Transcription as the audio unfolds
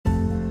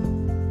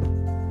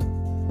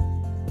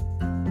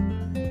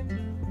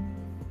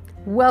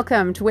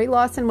Welcome to Weight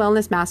Loss and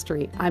Wellness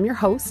Mastery. I'm your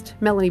host,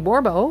 Melanie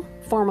Borbo,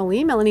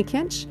 formerly Melanie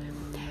Kinch,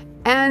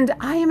 and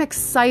I am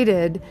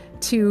excited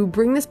to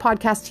bring this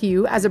podcast to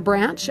you as a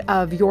branch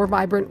of Your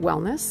Vibrant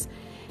Wellness.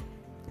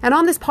 And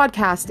on this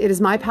podcast, it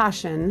is my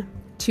passion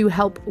to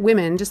help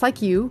women just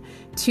like you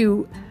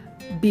to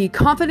be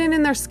confident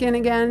in their skin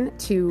again,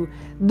 to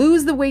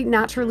lose the weight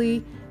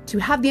naturally, to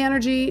have the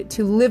energy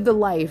to live the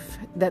life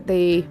that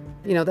they've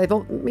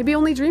maybe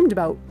only dreamed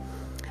about.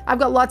 I've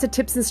got lots of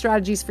tips and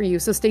strategies for you,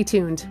 so stay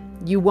tuned.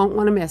 You won't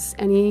want to miss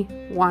any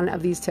one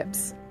of these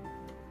tips.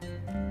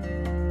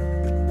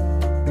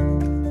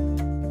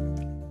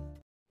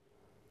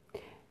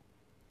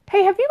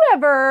 Hey, have you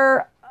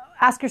ever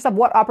asked yourself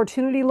what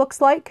opportunity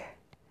looks like?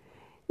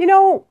 You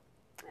know,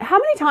 how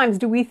many times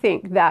do we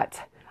think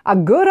that a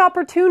good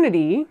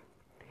opportunity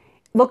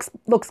looks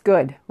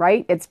good,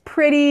 right? It's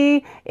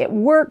pretty, it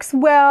works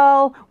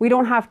well, we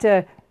don't have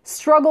to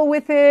struggle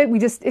with it.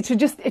 It should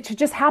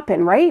just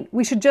happen, right?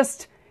 It should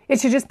just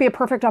be a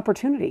perfect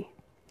opportunity.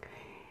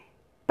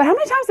 But how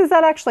many times does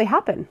that actually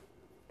happen?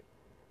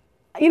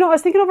 You know, I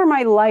was thinking over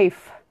my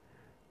life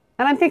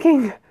and I'm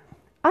thinking,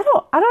 I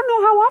don't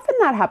know how often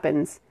that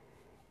happens.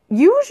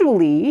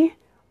 Usually,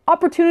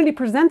 opportunity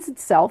presents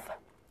itself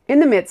in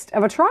the midst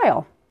of a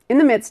trial, in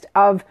the midst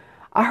of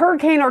a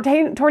hurricane or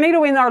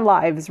tornado in our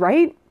lives,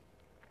 right?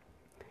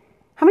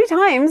 How many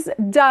times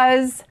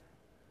does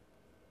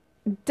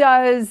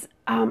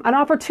an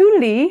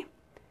opportunity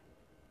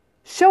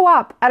show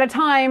up at a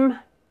time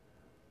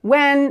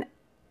when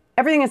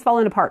everything is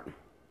falling apart?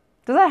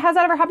 Has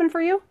that ever happened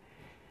for you?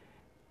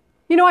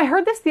 You know, I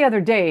heard this the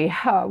other day.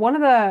 One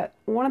of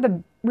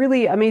the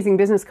really amazing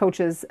business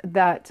coaches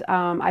that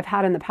I've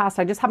had in the past,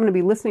 I just happened to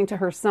be listening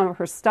to some of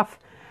her stuff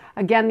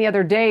again the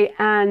other day,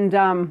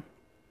 and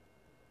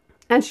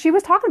she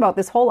was talking about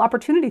this whole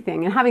opportunity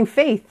thing and having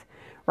faith,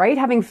 right?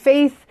 Having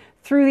faith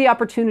through the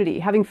opportunity,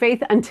 having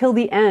faith until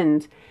the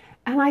end.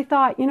 And I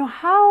thought, you know,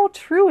 how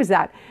true is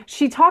that?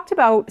 She talked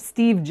about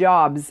Steve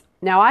Jobs.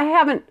 Now, I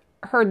haven't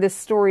heard this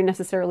story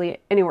necessarily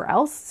anywhere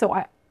else, so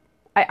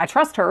I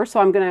trust her, so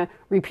I'm going to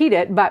repeat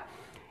it. But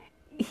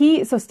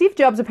Steve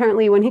Jobs,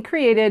 apparently, when he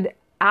created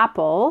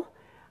Apple,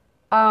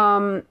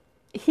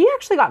 he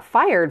actually got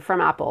fired from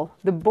Apple.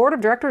 The board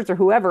of directors or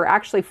whoever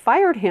actually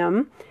fired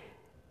him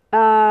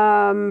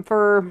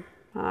for,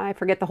 I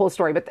forget the whole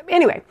story. But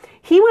anyway,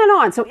 he went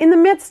on. So in the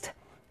midst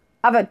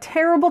of a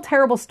terrible,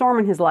 terrible storm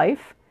in his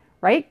life,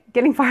 right?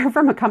 Getting fired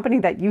from a company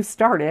that you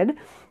started,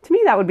 to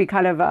me, that would be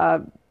kind of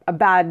a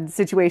bad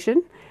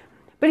situation.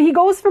 But he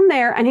goes from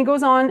there and he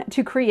goes on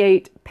to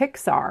create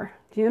Pixar.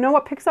 Do you know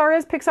what Pixar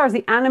is? Pixar is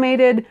the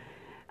animated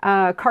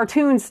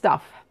cartoon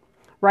stuff,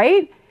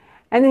 right?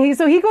 And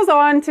he goes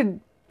on to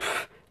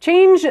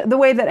change the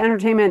way that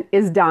entertainment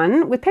is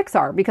done with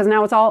Pixar, because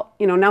now it's all,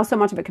 now so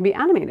much of it can be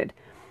animated.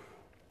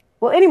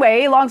 Well,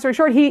 anyway, long story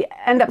short, he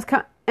end up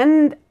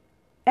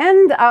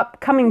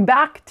coming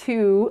back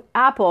to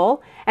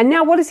Apple. And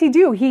now what does he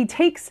do? He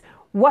takes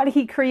what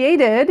he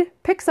created,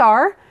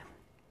 Pixar,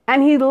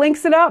 and he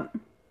links it up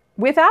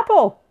with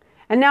Apple.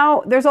 And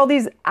now there's all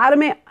these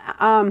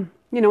animations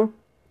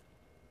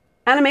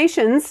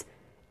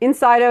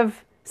inside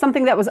of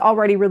something that was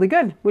already really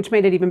good, which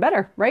made it even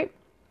better, right?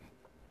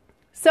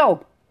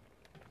 So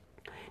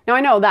now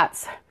I know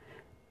that's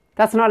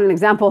not an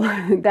example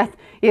that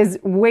is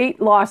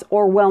weight loss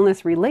or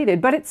wellness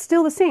related, but it's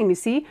still the same. You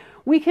see,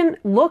 we can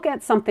look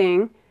at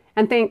something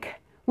and think,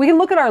 we can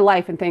look at our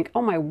life and think,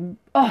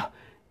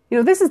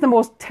 this is the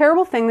most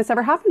terrible thing that's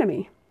ever happened to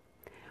me.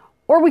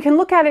 Or we can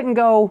look at it and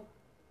go,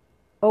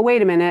 oh,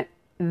 wait a minute,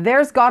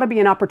 there's got to be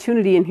an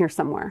opportunity in here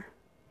somewhere.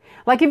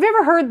 Like, have you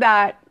ever heard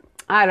that?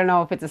 I don't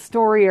know if it's a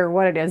story or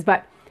what it is,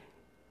 but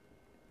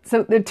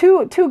so the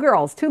two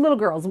little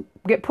girls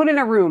get put in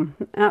a room.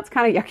 Now, it's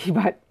kind of yucky,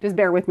 but just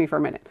bear with me for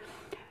a minute.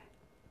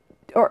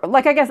 Or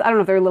I guess, I don't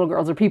know if they're little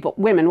girls or people,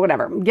 women,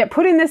 whatever, get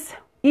put in this,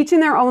 each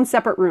in their own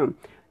separate room.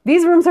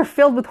 These rooms are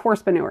filled with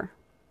horse manure.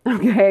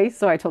 Okay,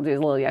 so I told you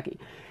it's a little yucky.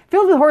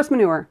 Filled with horse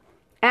manure.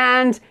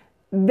 And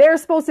they're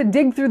supposed to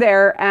dig through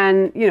there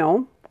and,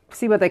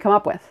 see what they come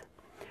up with.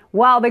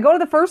 Well, they go to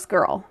the first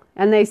girl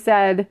and they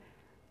said,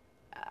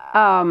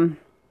 have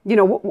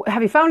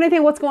you found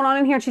anything? What's going on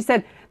in here? And she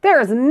said, there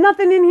is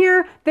nothing in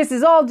here. This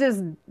is all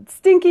just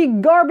stinky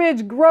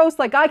garbage, gross.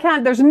 Like,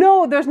 there's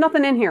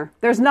nothing in here.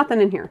 There's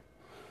nothing in here.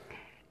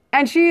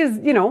 And she is,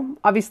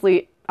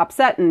 obviously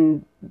upset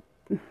and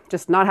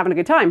just not having a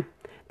good time.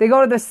 They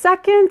go to the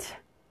second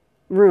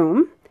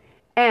room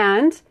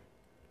and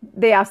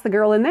they ask the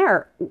girl in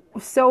there,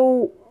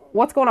 so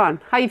what's going on?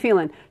 How you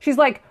feeling? She's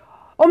like,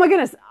 oh my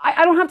goodness,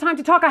 I don't have time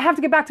to talk. I have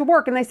to get back to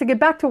work. And they said, get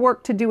back to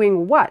work to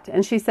doing what?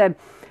 And she said,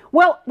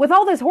 well, with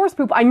all this horse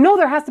poop, I know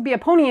there has to be a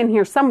pony in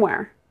here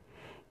somewhere.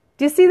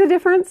 Do you see the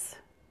difference?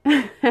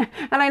 And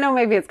I know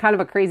maybe it's kind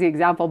of a crazy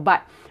example,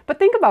 but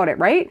think about it,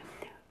 right?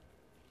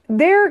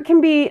 There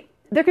can be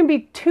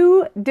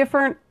two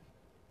different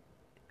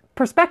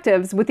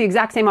perspectives with the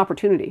exact same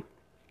opportunity.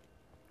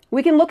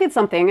 We can look at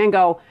something and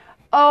go,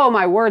 oh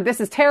my word, this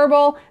is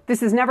terrible.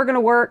 This is never going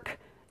to work.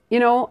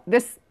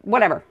 This,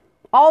 whatever.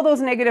 all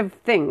those negative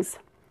things.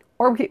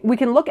 Or we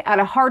can look at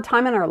a hard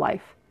time in our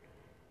life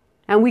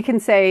and we can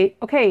say,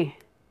 okay,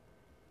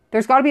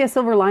 there's got to be a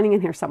silver lining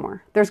in here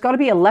somewhere. There's got to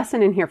be a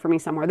lesson in here for me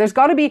somewhere. There's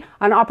got to be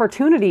an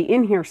opportunity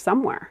in here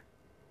somewhere.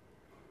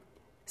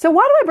 So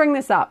why do I bring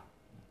this up?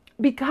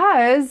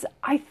 Because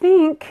I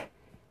think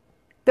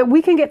that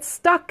we can get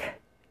stuck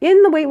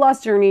in the weight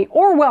loss journey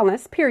or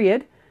wellness,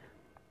 period.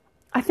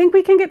 I think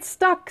we can get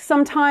stuck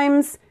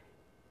sometimes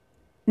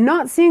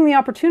not seeing the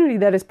opportunity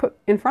that is put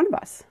in front of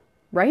us,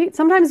 right?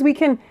 Sometimes we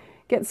can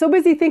get so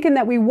busy thinking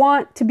that we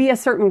want to be a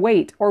certain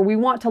weight, or we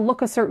want to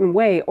look a certain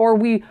way, or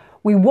we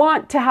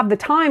want to have the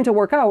time to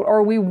work out,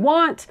 or we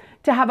want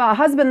to have a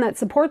husband that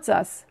supports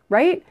us,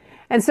 right?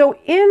 And so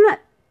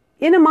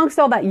in amongst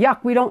all that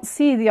yuck, we don't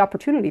see the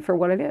opportunity for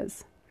what it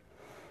is.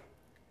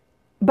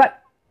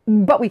 But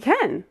we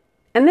can.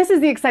 And this is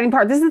the exciting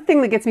part. This is the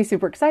thing that gets me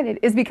super excited,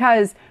 is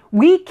because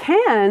we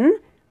can,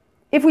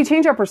 if we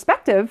change our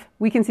perspective,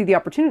 we can see the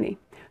opportunity.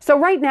 So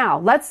right now,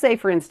 let's say,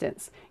 for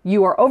instance,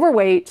 you are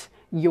overweight,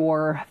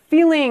 you're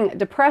feeling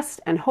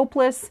depressed and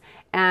hopeless,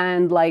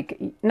 and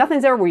like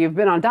nothing's ever, you've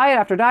been on diet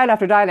after diet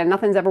after diet, and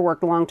nothing's ever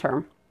worked long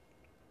term,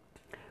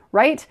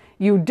 right?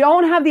 You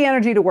don't have the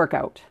energy to work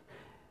out.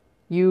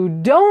 You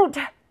don't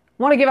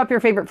want to give up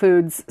your favorite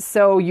foods,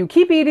 so you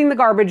keep eating the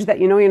garbage that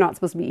you know you're not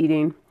supposed to be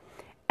eating,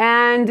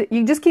 and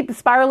you just keep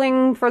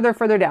spiraling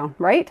further down,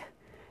 right?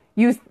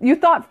 You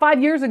thought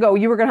 5 years ago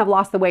you were going to have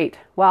lost the weight.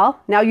 Well,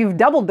 now you've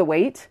doubled the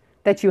weight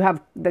that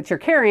you're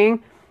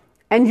carrying,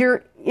 and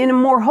you're in a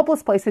more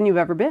hopeless place than you've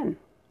ever been.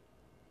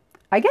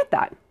 I get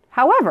that.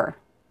 However,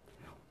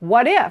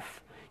 what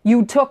if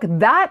you took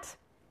that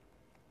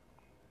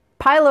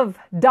pile of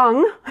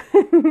dung,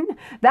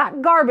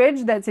 that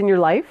garbage that's in your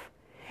life,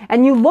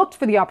 and you looked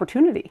for the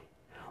opportunity?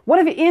 What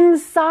if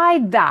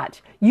inside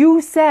that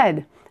you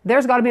said,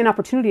 there's got to be an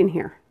opportunity in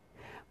here?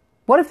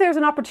 What if there's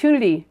an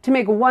opportunity to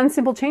make one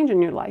simple change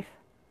in your life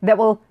that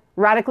will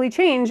radically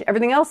change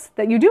everything else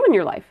that you do in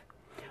your life?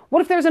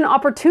 What if there's an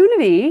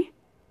opportunity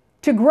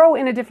to grow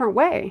in a different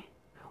way?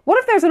 What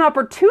if there's an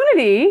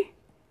opportunity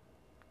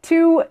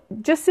to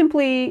just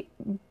simply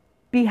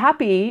be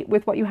happy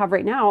with what you have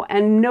right now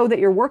and know that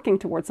you're working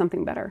towards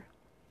something better?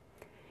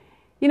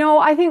 You know,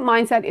 I think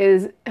mindset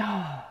is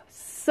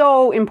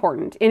so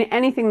important in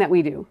anything that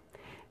we do.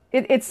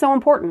 It's so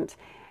important.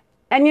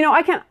 And you know,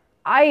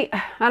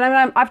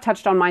 I've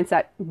touched on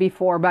mindset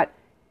before, but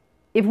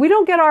if we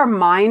don't get our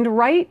mind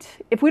right,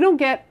 if we don't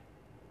get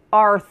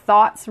our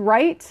thoughts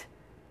right,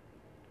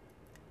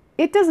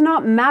 it does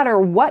not matter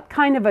what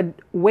kind of a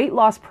weight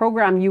loss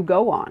program you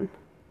go on.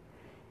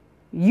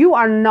 You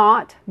are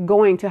not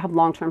going to have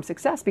long-term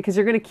success because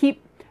you're going to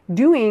keep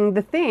doing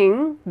the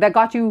thing that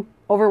got you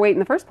overweight in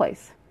the first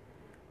place.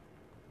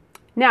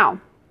 Now,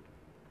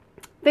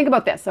 think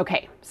about this.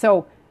 Okay,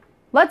 so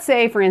let's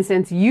say, for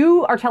instance,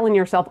 you are telling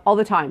yourself all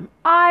the time,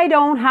 I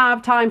don't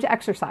have time to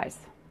exercise.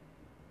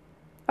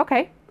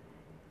 Okay,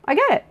 I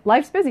get it.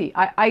 Life's busy.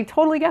 I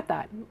totally get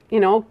that.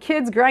 You know,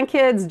 kids,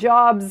 grandkids,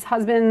 jobs,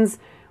 husbands,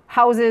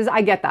 houses,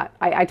 I get that.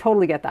 I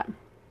totally get that.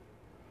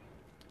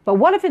 But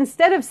what if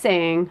instead of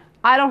saying,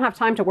 I don't have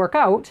time to work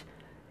out,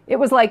 it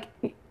was like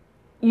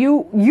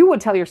you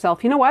would tell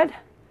yourself, you know what?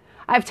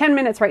 I have 10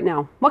 minutes right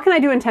now. What can I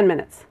do in 10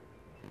 minutes?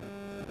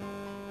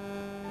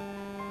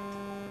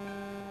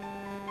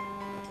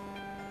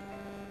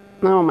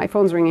 Oh, my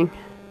phone's ringing.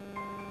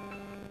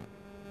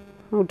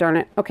 Oh, darn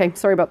it. Okay,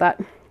 sorry about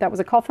that. That was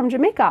a call from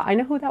Jamaica. I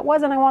know who that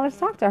was and I wanted to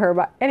talk to her,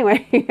 but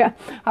anyway, I'll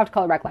have to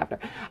call her back after.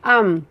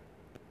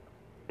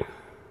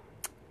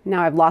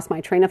 Now I've lost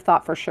my train of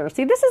thought for sure.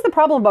 See, this is the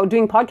problem about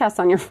doing podcasts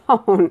on your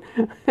phone.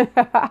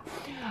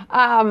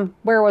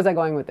 Where was I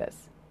going with this?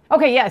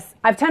 Okay, yes,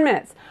 I have 10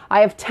 minutes. I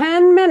have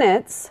 10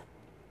 minutes.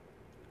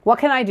 What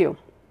can I do?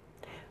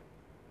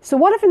 So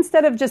what if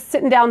instead of just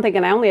sitting down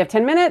thinking, I only have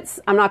 10 minutes,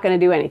 I'm not going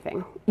to do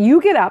anything. You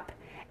get up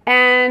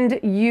and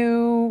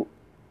you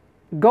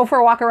go for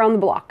a walk around the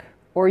block,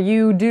 or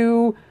you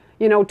do,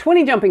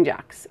 20 jumping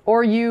jacks,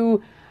 or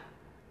you,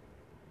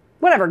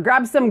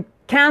 grab some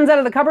cans out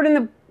of the cupboard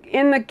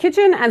in the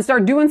kitchen and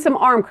start doing some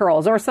arm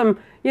curls or some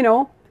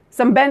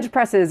bench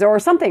presses or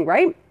something,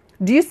 right?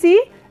 Do you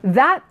see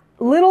that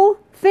little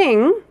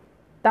thing,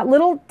 that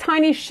little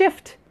tiny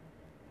shift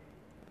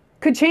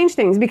could change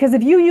things? Because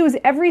if you use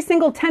every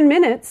single 10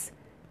 minutes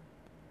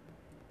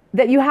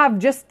that you have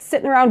just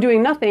sitting around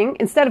doing nothing,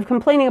 instead of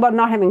complaining about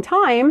not having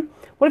time,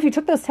 what if you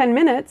took those 10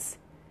 minutes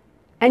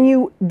and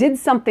you did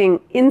something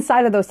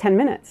inside of those 10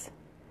 minutes?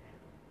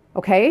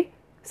 Okay?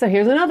 So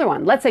here's another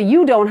one. Let's say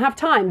you don't have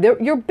time.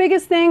 Your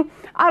biggest thing,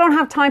 I don't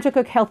have time to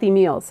cook healthy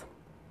meals.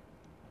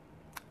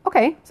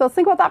 Okay, so let's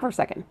think about that for a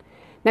second.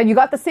 Now you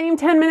got the same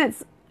 10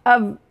 minutes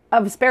of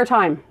spare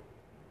time.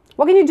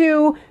 What can you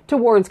do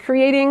towards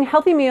creating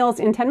healthy meals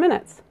in 10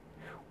 minutes?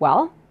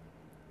 Well,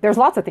 there's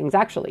lots of things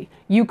actually.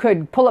 You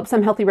could pull up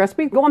some healthy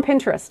recipes, go on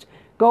Pinterest,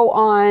 go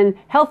on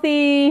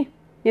healthy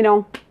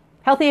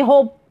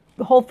whole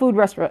food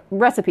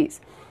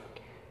recipes.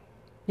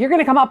 You're going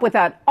to come up with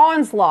an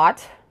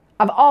onslaught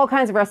of all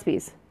kinds of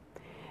recipes.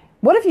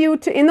 What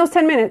if in those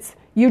 10 minutes,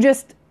 you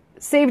just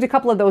saved a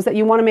couple of those that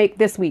you want to make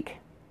this week.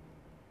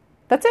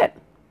 That's it.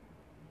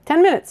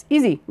 10 minutes,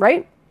 easy,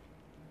 right?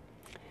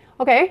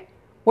 Okay,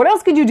 what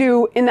else could you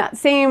do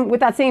with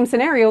that same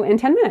scenario in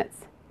 10 minutes?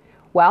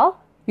 Well,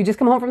 you just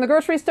come home from the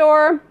grocery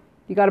store,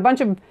 you got a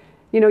bunch of,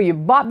 you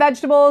bought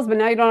vegetables, but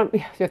now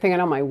you're thinking,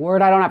 oh my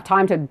word, I don't have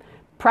time to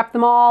prep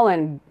them all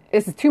and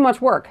this is too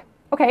much work.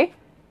 Okay,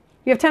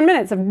 you have 10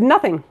 minutes of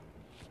nothing.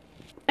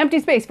 Empty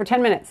space for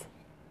 10 minutes.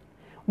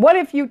 What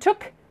if you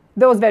took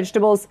those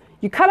vegetables,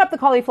 you cut up the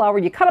cauliflower,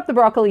 you cut up the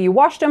broccoli, you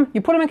washed them,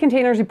 you put them in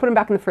containers, you put them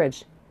back in the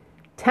fridge.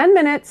 10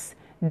 minutes,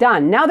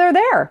 done. Now they're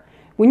there.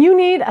 When you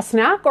need a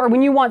snack or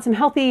when you want some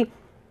healthy,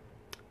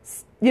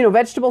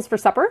 vegetables for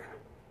supper,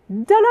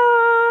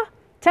 ta-da!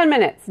 10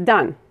 minutes,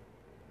 done.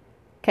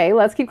 Okay,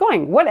 let's keep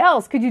going. What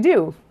else could you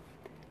do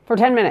for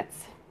 10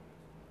 minutes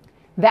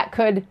that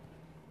could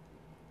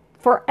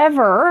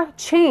forever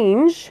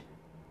change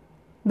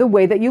the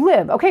way that you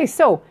live? Okay,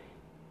 so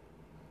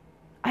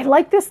I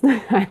like this.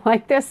 I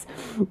like this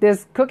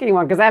cooking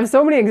one because I have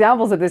so many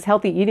examples of this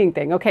healthy eating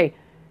thing. Okay,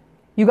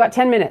 you got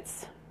 10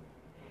 minutes.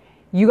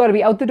 You got to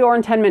be out the door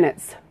in 10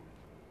 minutes.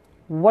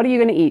 What are you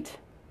going to eat?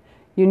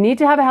 You need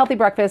to have a healthy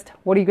breakfast.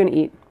 What are you going to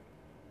eat?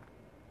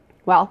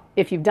 Well,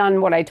 if you've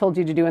done what I told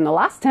you to do in the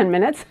last 10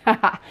 minutes,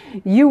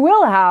 you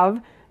will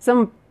have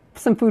some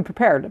food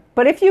prepared.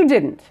 But if you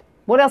didn't,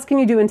 what else can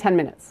you do in 10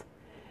 minutes?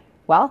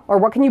 Well, or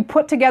what can you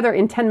put together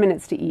in 10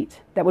 minutes to eat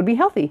that would be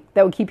healthy,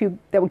 that would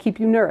keep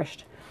you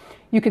nourished?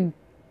 You could,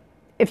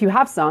 if you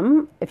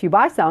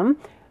buy some,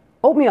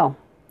 oatmeal.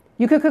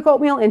 You could cook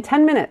oatmeal in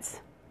 10 minutes.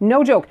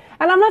 No joke.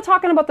 And I'm not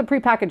talking about the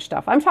prepackaged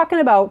stuff. I'm talking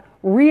about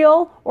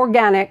real,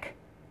 organic,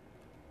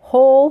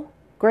 whole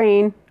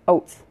grain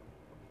oats.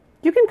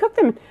 You can cook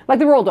them like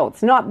the rolled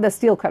oats, not the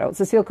steel cut oats.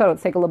 The steel cut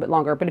oats take a little bit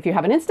longer. But if you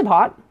have an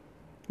Instapot,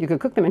 you could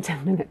cook them in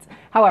 10 minutes.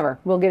 However,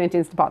 we'll get into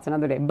Instapots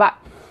another day. But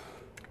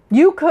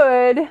you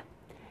could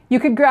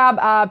grab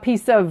a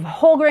piece of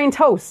whole grain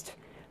toast,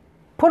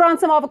 put on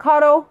some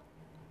avocado,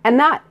 and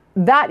that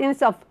in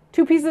itself,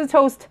 2 pieces of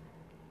toast,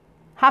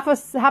 half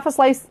a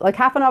slice, like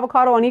half an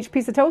avocado on each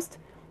piece of toast,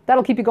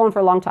 that'll keep you going for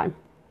a long time.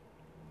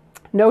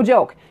 No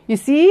joke. You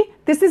see,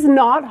 this is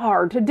not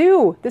hard to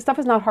do. This stuff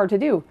is not hard to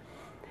do.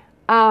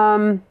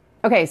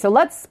 Okay, so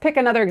let's pick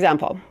another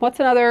example. What's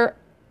another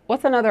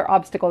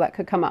obstacle that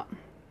could come up?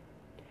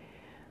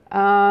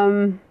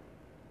 My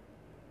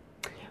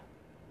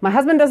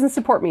husband doesn't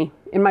support me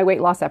in my weight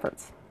loss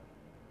efforts.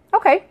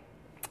 Okay,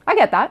 I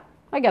get that.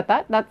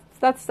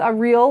 That's a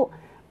real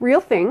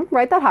thing,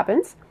 right? That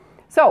happens.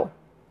 So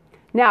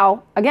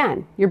now,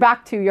 again, you're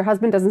back to your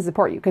husband doesn't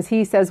support you because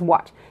he says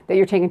what? That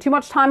you're taking too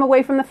much time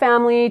away from the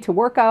family to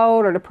work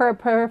out or to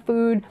prepare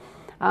food,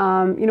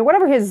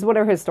 whatever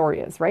his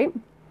story is, right?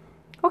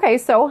 Okay,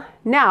 so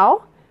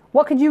now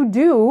what could you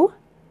do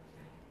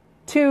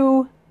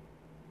to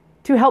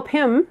help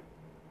him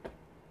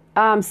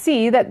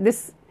see that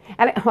this,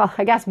 and well,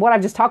 I guess what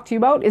I've just talked to you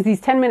about is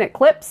these 10-minute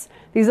clips,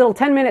 these little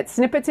 10-minute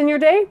snippets in your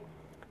day.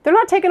 They're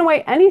not taking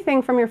away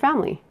anything from your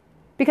family.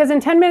 Because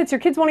in 10 minutes, your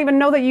kids won't even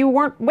know that you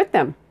weren't with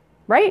them,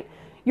 right?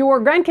 Your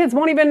grandkids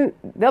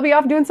they'll be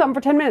off doing something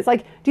for 10 minutes.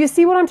 Like, do you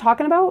see what I'm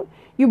talking about?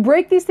 You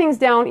break these things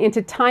down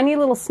into tiny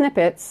little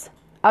snippets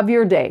of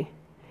your day.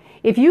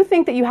 If you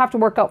think that you have to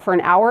work out for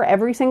an hour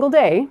every single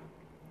day,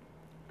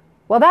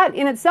 well, that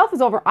in itself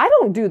is over. I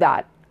don't do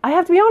that. I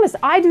have to be honest.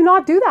 I do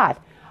not do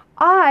that.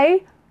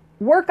 I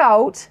work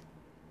out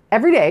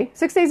every day,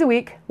 6 days a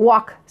week,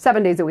 walk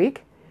 7 days a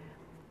week.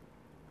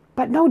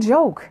 But no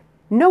joke.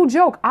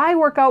 I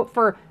work out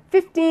for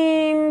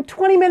 15,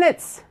 20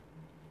 minutes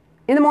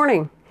in the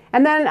morning.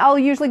 And then I'll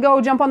usually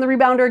go jump on the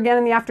rebounder again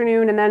in the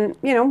afternoon and then,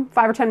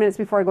 5 or 10 minutes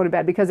before I go to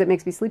bed because it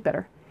makes me sleep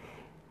better.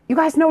 You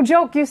guys, no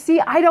joke. You see,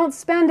 I don't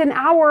spend an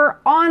hour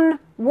on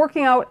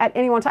working out at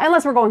any one time,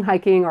 unless we're going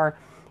hiking or,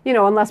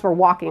 unless we're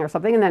walking or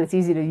something. And then it's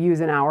easy to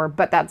use an hour,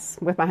 but that's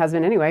with my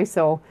husband anyway.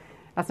 So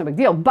that's no big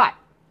deal. But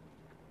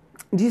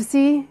do you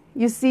see,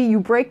 you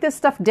break this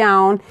stuff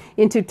down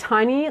into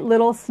tiny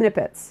little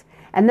snippets.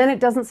 And then it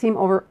doesn't seem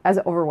as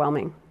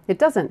overwhelming. It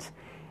doesn't.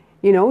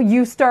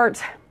 You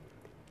start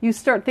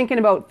thinking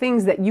about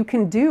things that you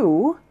can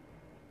do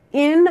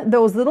in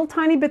those little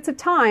tiny bits of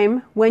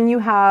time when you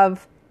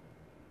have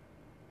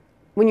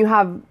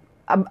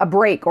a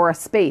break or a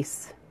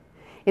space.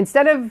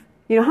 Instead of,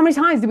 how many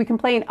times do we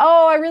complain,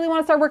 oh, I really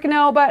want to start working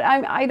out, but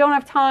I don't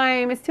have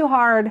time. It's too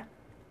hard.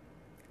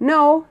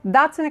 No,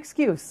 that's an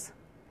excuse.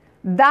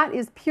 That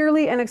is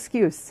purely an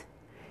excuse.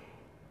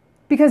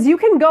 Because you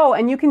can go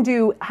and you can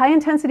do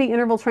high-intensity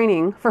interval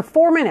training for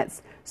 4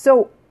 minutes.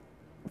 So,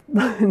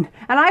 and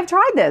I've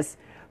tried this.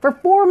 For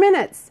 4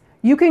 minutes,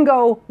 you can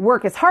go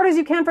work as hard as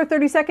you can for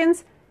 30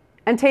 seconds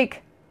and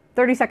take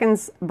 30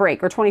 seconds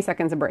break or 20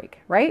 seconds a break,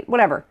 right?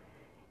 Whatever.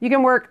 You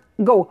can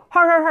go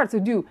hard. So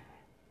do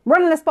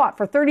run in the spot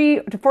for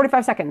 30 to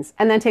 45 seconds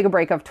and then take a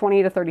break of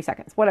 20 to 30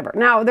 seconds, whatever.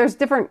 Now, there's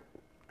different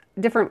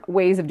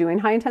ways of doing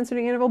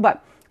high-intensity interval,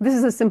 but this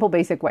is a simple,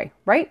 basic way,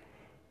 right?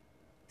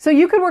 So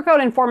you could work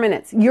out in 4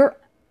 minutes.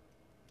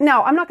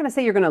 Now, I'm not going to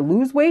say you're going to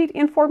lose weight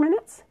in 4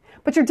 minutes,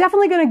 but you're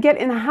definitely going to get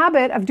in the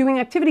habit of doing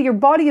activity. Your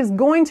body is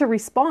going to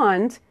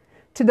respond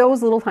to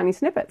those little tiny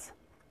snippets.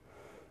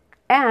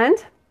 And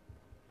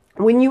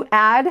when you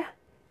add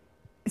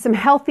some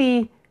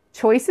healthy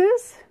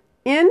choices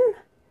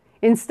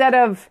instead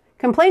of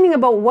complaining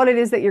about what it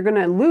is that you're going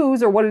to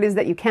lose or what it is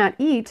that you can't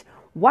eat,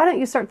 why don't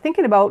you start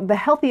thinking about the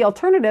healthy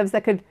alternatives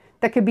that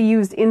could be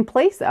used in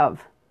place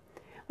of?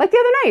 Like the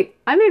other night,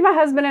 I made my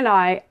husband and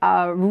I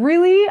a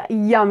really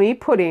yummy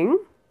pudding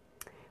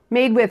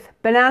made with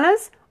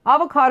bananas,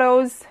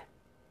 avocados,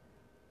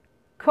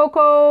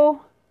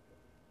 cocoa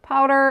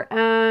powder,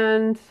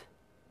 and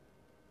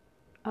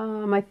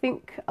I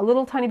think a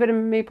little tiny bit of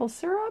maple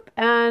syrup,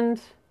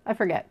 and I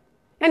forget.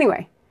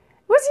 Anyway,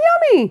 it was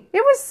yummy. It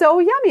was so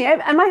yummy.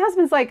 And my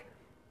husband's like,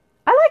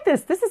 I like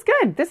this. This is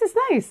good. This is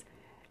nice.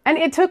 And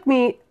it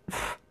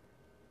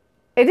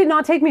did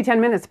not take me 10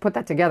 minutes to put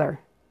that together.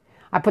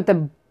 I put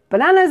the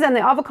bananas and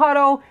the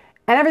avocado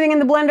and everything in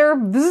the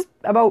blender,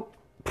 about,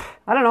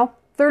 I don't know,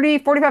 30,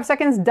 45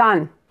 seconds,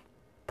 done.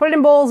 Put it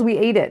in bowls, we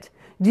ate it.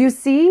 Do you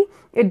see?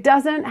 It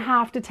doesn't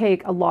have to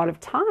take a lot of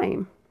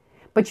time,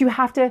 but you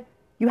have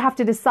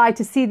to decide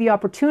to see the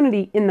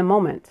opportunity in the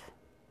moment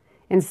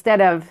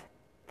instead of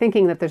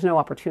thinking that there's no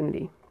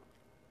opportunity.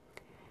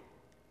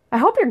 I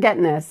hope you're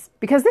getting this,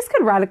 because this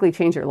could radically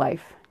change your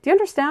life. Do you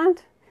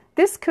understand?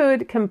 This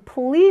could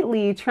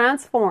completely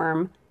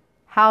transform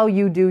how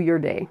you do your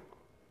day.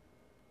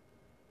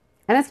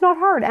 And it's not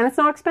hard, and it's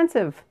not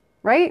expensive,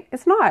 right?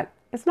 It's not.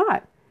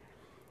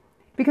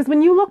 Because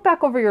when you look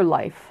back over your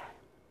life,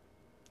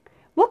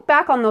 look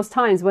back on those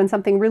times when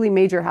something really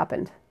major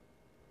happened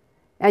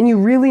and you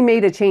really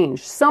made a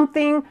change.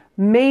 Something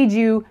made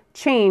you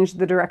change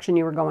the direction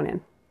you were going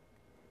in.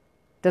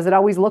 Does it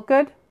always look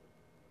good?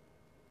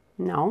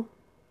 No.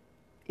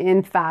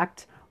 In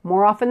fact,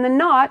 more often than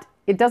not,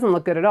 it doesn't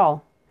look good at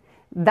all.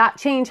 That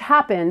change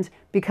happened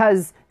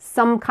because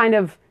some kind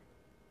of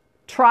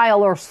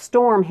trial or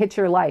storm hit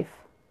your life,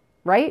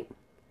 right?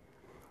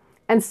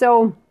 And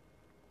so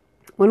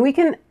when we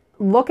can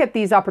look at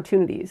these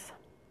opportunities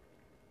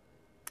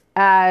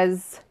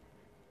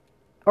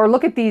or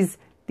look at these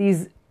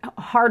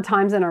hard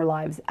times in our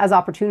lives as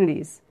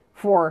opportunities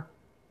for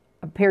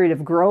a period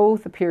of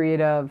growth, a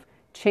period of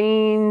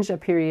change, a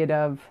period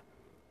of,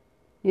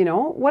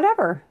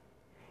 whatever,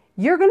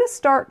 you're going to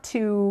start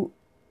to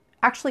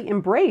actually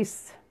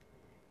embrace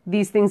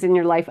these things in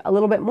your life a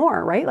little bit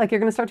more, right? Like you're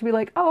going to start to be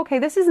like, oh, okay,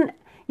 this isn't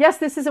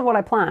what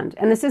I planned,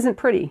 and this isn't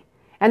pretty,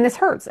 and this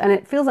hurts, and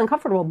it feels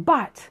uncomfortable,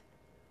 but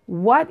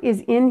what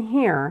is in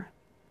here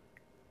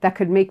that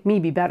could make me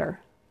be better?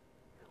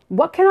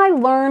 What can I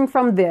learn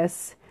from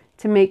this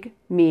to make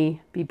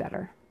me be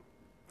better?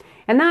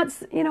 And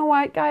that's, you know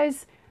what,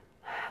 guys,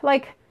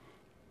 like,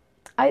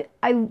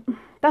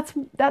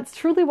 that's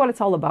truly what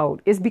it's all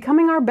about, is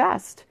becoming our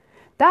best.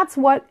 That's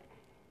what,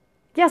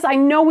 yes, I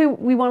know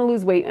we want to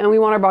lose weight and we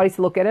want our bodies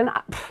to look good, and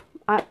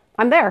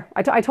I'm there.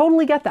 I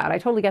totally get that. I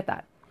totally get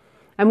that.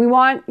 And we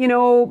want,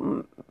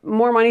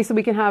 more money so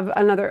we can have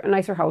a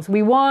nicer house.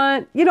 We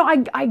want,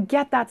 I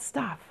get that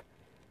stuff.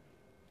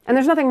 And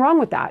there's nothing wrong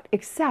with that,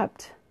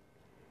 except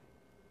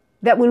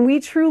that when we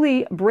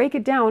truly break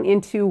it down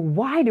into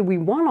why do we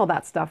want all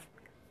that stuff,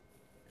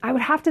 I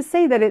would have to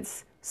say that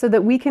it's so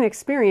that we can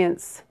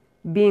experience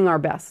being our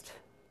best,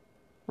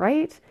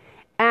 right?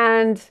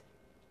 And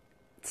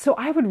so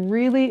I would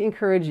really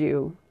encourage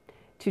you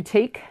to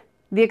take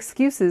the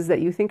excuses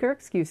that you think are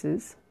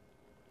excuses,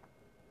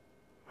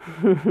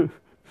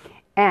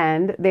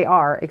 and they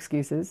are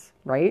excuses,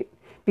 right?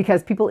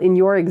 Because people in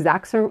your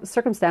exact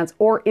circumstance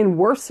or in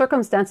worse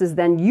circumstances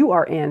than you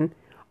are in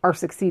are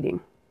succeeding,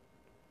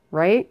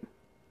 right?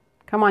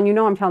 Come on,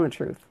 I'm telling the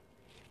truth.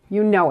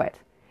 You know it.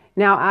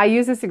 Now, I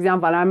use this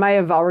example, and I might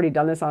have already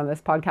done this on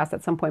this podcast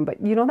at some point,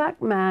 but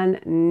that man,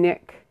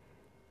 Nick,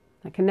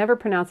 I can never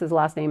pronounce his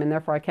last name, and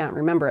therefore I can't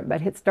remember it,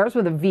 but it starts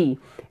with a V,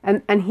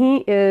 and he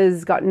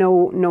is got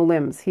no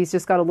limbs. He's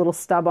just got a little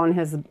stub on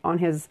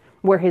his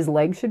where his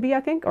leg should be, I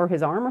think, or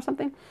his arm or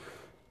something.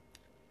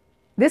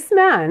 This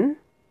man,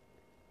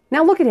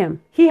 now look at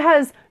him. He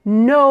has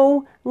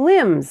no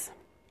limbs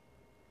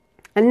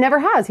and never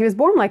has. He was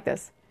born like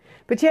this.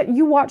 But yet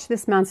you watch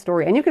this man's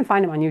story, and you can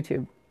find him on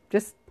YouTube.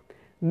 Just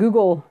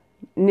Google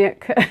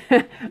Nick.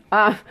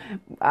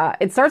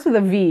 It starts with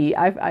a V.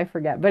 I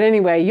forget. But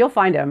anyway, you'll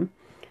find him.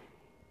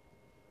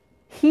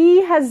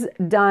 He has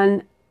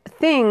done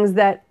things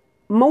that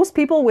most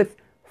people with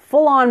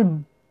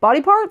full-on body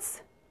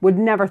parts would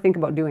never think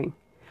about doing.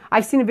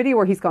 I've seen a video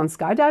where he's gone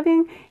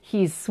skydiving.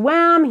 He's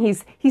swam.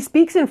 He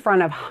speaks in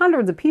front of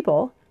hundreds of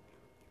people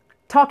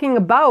talking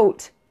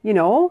about,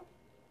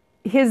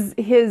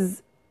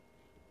 his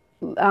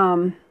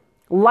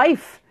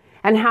life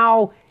and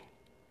how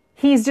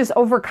he's just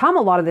overcome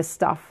a lot of this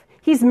stuff.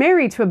 He's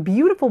married to a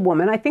beautiful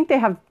woman. I think they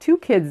have 2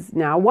 kids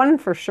now, one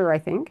for sure, I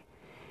think.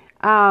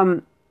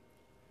 And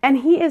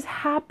he is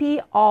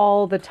happy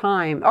all the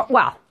time. Oh,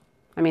 well,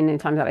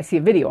 anytime that I see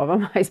a video of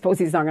him, I suppose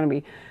he's not going to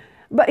be.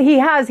 But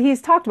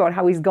he's talked about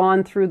how he's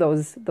gone through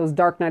those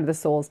dark night of the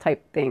souls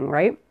type thing,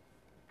 right?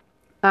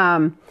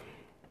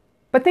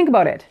 But think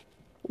about it.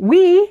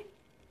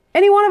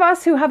 Any one of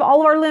us who have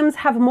all of our limbs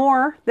have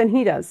more than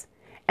he does.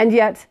 And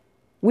yet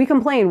we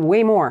complain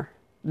way more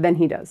than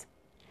he does.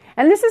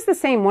 And this is the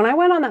same. When I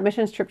went on that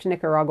missions trip to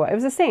Nicaragua, it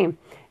was the same.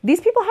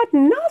 These people had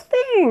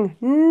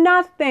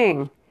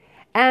nothing.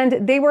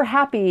 And they were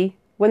happy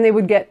when they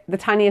would get the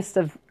tiniest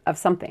of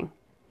something.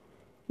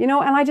 You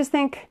know, and I just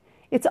think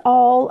it's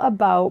all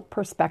about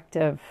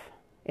perspective.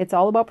 It's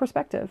all about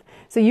perspective.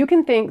 So you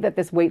can think that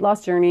this weight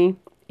loss journey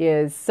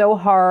is so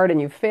hard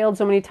and you've failed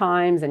so many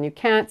times and you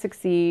can't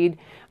succeed,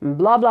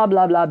 blah, blah,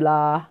 blah, blah,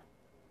 blah,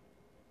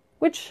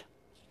 which,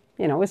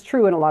 you know, is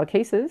true in a lot of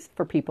cases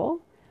for people.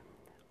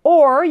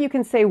 Or you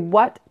can say,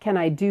 what can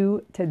I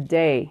do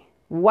today?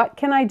 What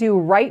can I do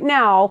right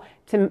now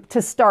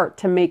to start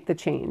to make the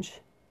change?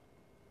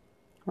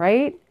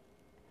 Right?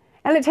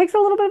 And it takes a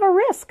little bit of a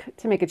risk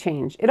to make a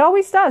change. It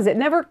always does. It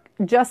never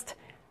just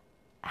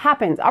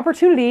happens.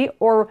 Opportunity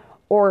or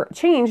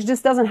change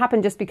just doesn't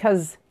happen just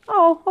because,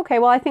 oh, okay,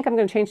 well, I think I'm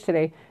going to change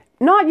today.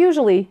 Not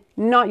usually.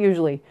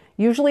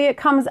 Usually it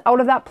comes out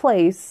of that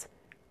place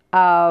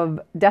of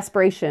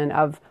desperation,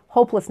 of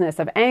hopelessness,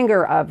 of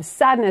anger, of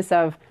sadness,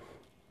 of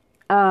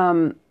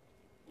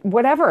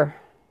whatever,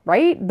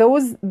 right?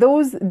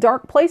 Those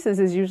dark places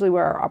is usually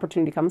where our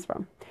opportunity comes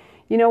from.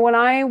 You know, when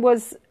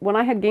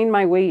I had gained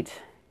my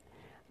weight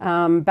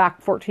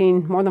back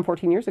more than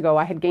 14 years ago,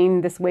 I had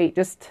gained this weight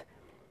just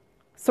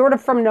sort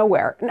of from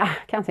nowhere. I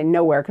can't say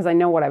nowhere because I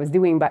know what I was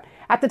doing, but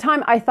at the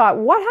time I thought,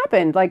 what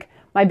happened? Like,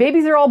 my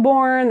babies are all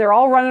born, they're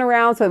all running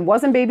around, so it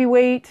wasn't baby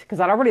weight because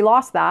I'd already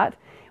lost that.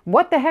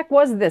 What the heck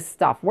was this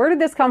stuff? Where did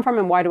this come from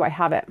and why do I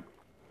have it?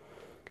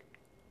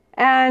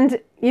 And,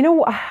 you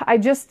know, I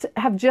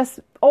have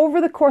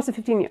over the course of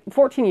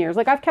 14 years,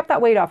 like I've kept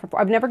that weight off.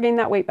 I've never gained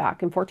that weight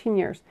back in 14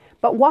 years.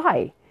 But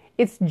why?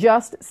 It's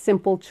just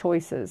simple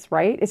choices,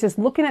 right? It's just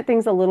looking at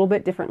things a little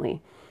bit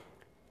differently.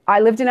 I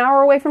lived an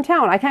hour away from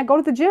town. I can't go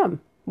to the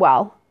gym.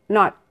 Well,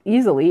 not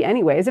easily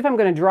anyways. If I'm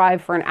going to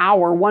drive for an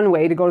hour one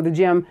way to go to the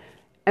gym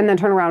and then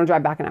turn around and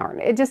drive back an hour,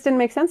 it just didn't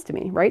make sense to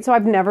me, right? So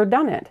I've never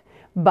done it.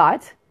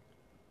 But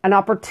an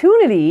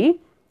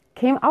opportunity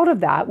came out of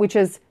that, which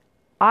is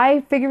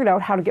I figured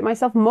out how to get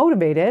myself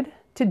motivated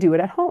to do it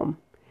at home.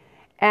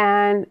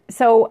 And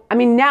so, I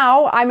mean,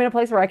 now I'm in a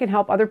place where I can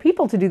help other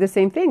people to do the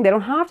same thing. They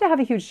don't have to have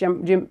a huge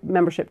gym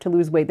membership to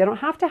lose weight. They don't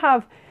have to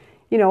have,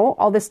 you know,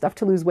 all this stuff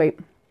to lose weight.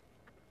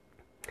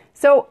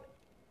 So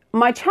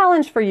my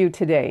challenge for you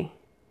today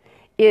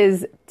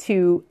is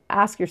to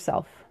ask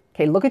yourself,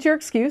 okay, look at your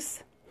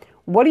excuse.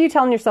 What are you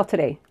telling yourself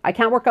today? I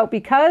can't work out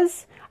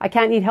because, I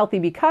can't eat healthy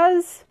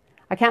because,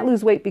 I can't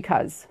lose weight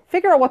because.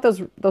 Figure out what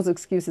those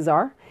excuses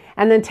are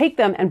and then take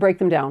them and break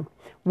them down.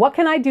 What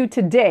can I do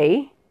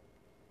today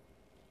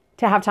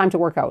to have time to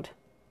work out?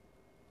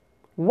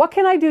 What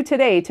can I do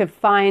today to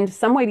find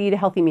some way to eat a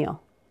healthy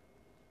meal?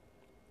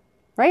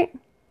 Right?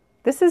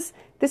 This is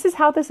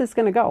how this is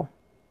going to go.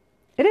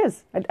 It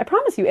is. I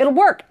promise you, it'll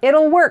work.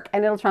 It'll work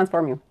and it'll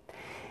transform you.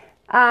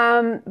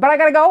 But I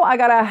gotta go. I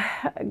gotta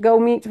go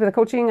meet with the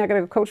coaching. I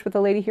gotta go coach with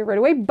the lady here right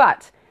away.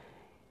 But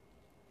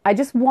I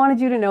just wanted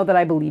you to know that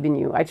I believe in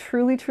you. I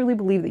truly, truly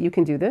believe that you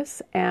can do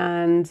this.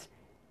 And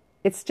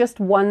it's just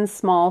one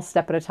small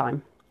step at a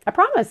time. I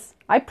promise.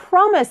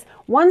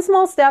 One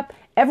small step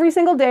every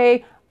single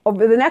day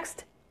over the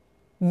next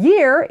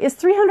year is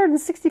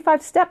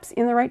 365 steps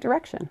in the right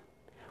direction.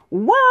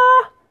 Wow!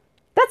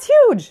 That's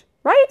huge,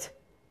 right?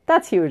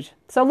 That's huge.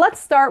 So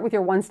let's start with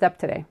your one step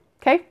today.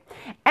 Okay.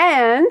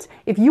 And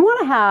if you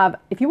want to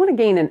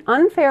gain an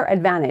unfair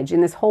advantage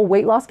in this whole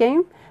weight loss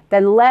game,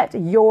 then let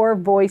your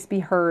voice be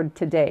heard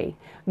today.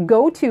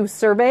 Go to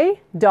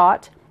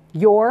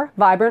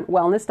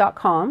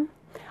survey.yourvibrantwellness.com.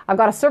 I've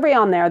got a survey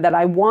on there that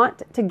I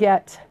want to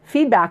get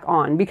feedback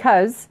on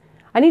because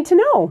I need to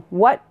know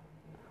what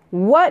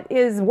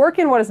is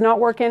working, what is not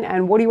working,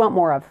 and what do you want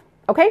more of.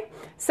 Okay.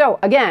 So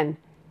again,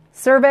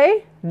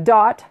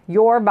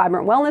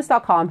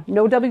 survey.yourvibrantwellness.com.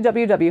 No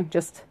www,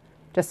 just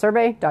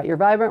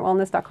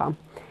survey.yourvibrantwellness.com.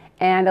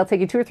 And it'll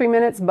take you 2 or 3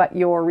 minutes, but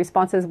your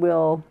responses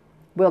will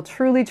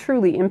truly,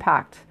 truly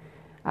impact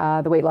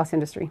the weight loss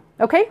industry.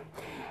 Okay?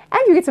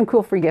 And you get some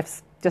cool free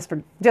gifts just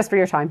for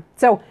your time.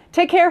 So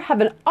take care,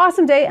 have an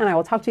awesome day, and I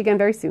will talk to you again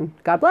very soon.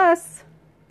 God bless.